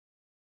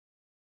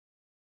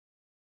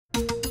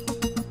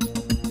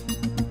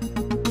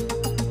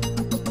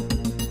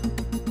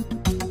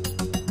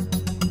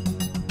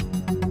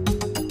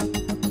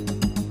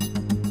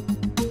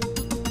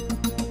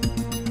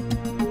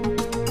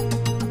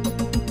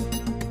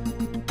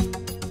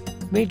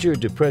Major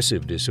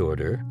depressive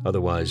disorder,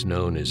 otherwise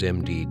known as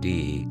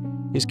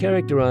MDD, is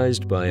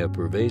characterized by a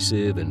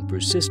pervasive and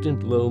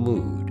persistent low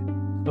mood,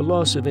 a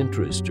loss of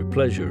interest or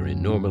pleasure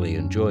in normally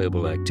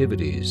enjoyable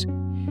activities,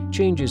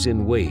 changes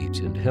in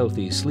weight and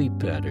healthy sleep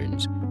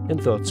patterns, and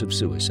thoughts of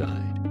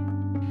suicide.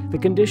 The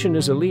condition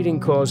is a leading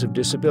cause of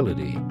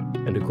disability,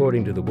 and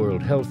according to the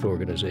World Health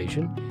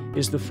Organization,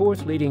 is the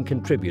fourth leading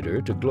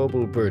contributor to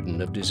global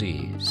burden of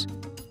disease.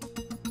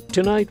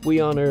 Tonight we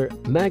honor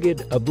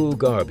Magid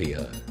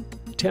Abou-Gharbia,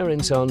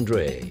 Terrance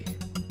Andree,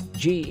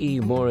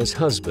 G.E. Morris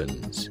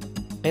Husbands,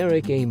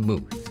 Eric A.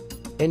 Muth,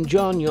 and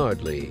John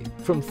Yardley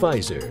from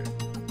Pfizer,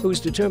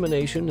 whose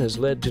determination has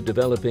led to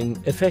developing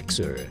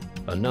Effexor,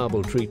 a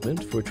novel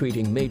treatment for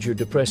treating major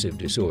depressive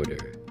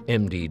disorder,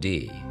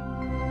 MDD.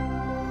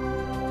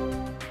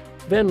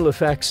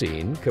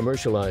 Venlafaxin,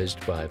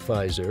 commercialized by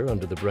Pfizer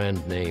under the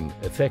brand name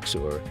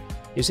Effexor,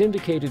 is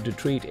indicated to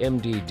treat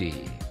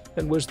MDD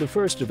and was the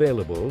first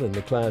available in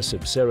the class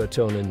of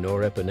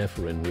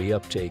serotonin-norepinephrine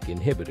reuptake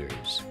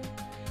inhibitors.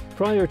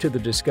 Prior to the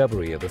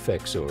discovery of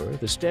Effexor,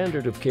 the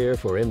standard of care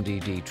for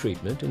MDD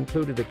treatment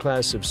included a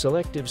class of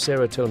selective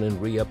serotonin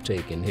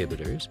reuptake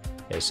inhibitors,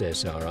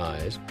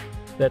 SSRIs,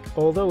 that,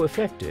 although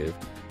effective,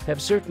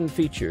 have certain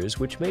features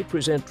which may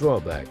present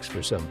drawbacks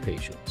for some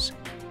patients.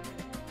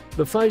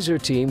 The Pfizer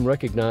team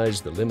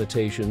recognized the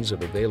limitations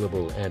of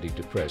available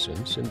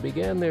antidepressants and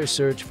began their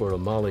search for a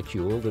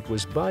molecule that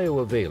was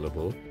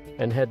bioavailable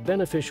and had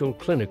beneficial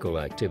clinical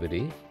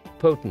activity,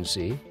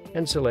 potency,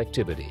 and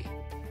selectivity.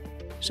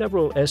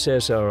 Several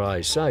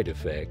SSRI side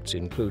effects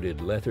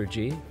included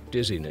lethargy,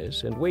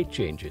 dizziness, and weight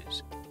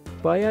changes.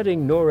 By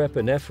adding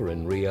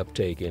norepinephrine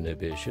reuptake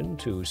inhibition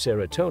to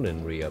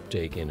serotonin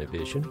reuptake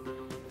inhibition,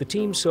 the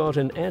team sought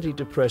an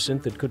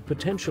antidepressant that could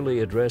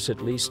potentially address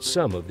at least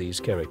some of these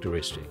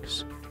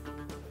characteristics.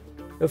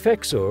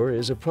 Effexor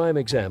is a prime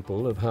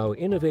example of how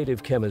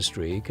innovative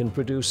chemistry can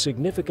produce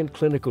significant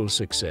clinical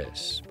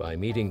success by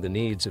meeting the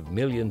needs of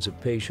millions of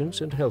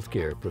patients and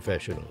healthcare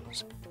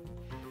professionals.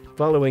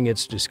 Following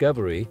its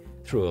discovery,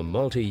 through a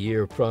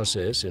multi-year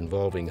process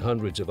involving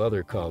hundreds of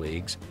other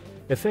colleagues,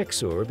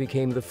 Effexor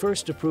became the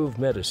first approved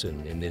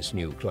medicine in this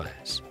new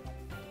class.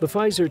 The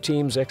Pfizer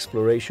team's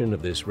exploration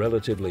of this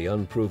relatively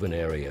unproven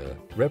area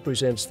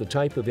represents the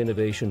type of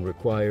innovation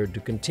required to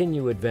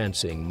continue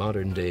advancing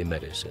modern-day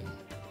medicine.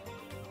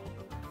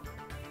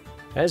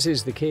 As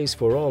is the case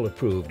for all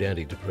approved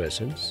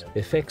antidepressants,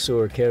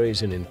 Effexor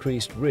carries an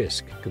increased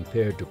risk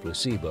compared to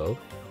placebo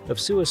of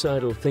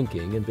suicidal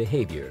thinking and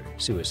behavior,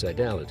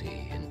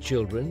 suicidality in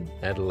children,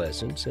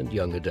 adolescents, and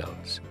young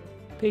adults.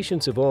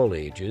 Patients of all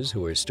ages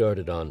who are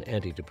started on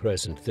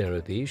antidepressant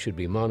therapy should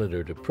be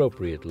monitored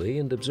appropriately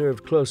and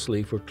observed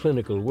closely for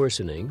clinical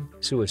worsening,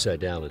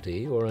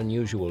 suicidality, or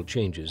unusual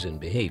changes in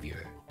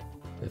behavior.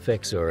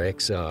 Effexor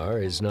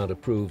XR is not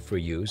approved for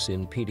use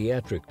in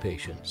pediatric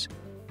patients.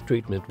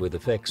 Treatment with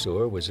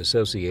Effexor was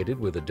associated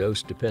with a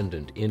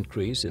dose-dependent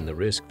increase in the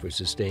risk for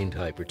sustained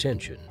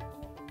hypertension.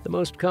 The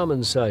most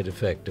common side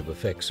effect of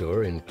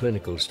Effexor in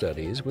clinical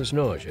studies was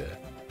nausea.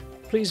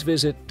 Please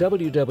visit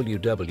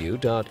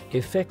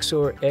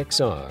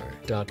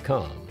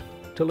www.effexorxr.com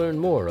to learn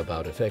more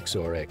about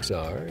Effexor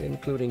XR,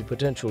 including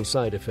potential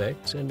side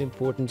effects and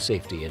important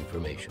safety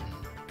information.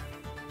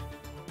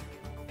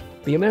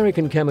 The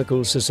American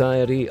Chemical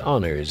Society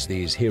honors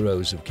these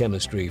heroes of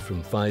chemistry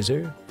from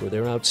Pfizer for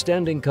their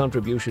outstanding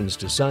contributions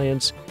to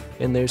science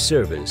and their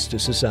service to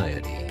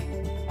society.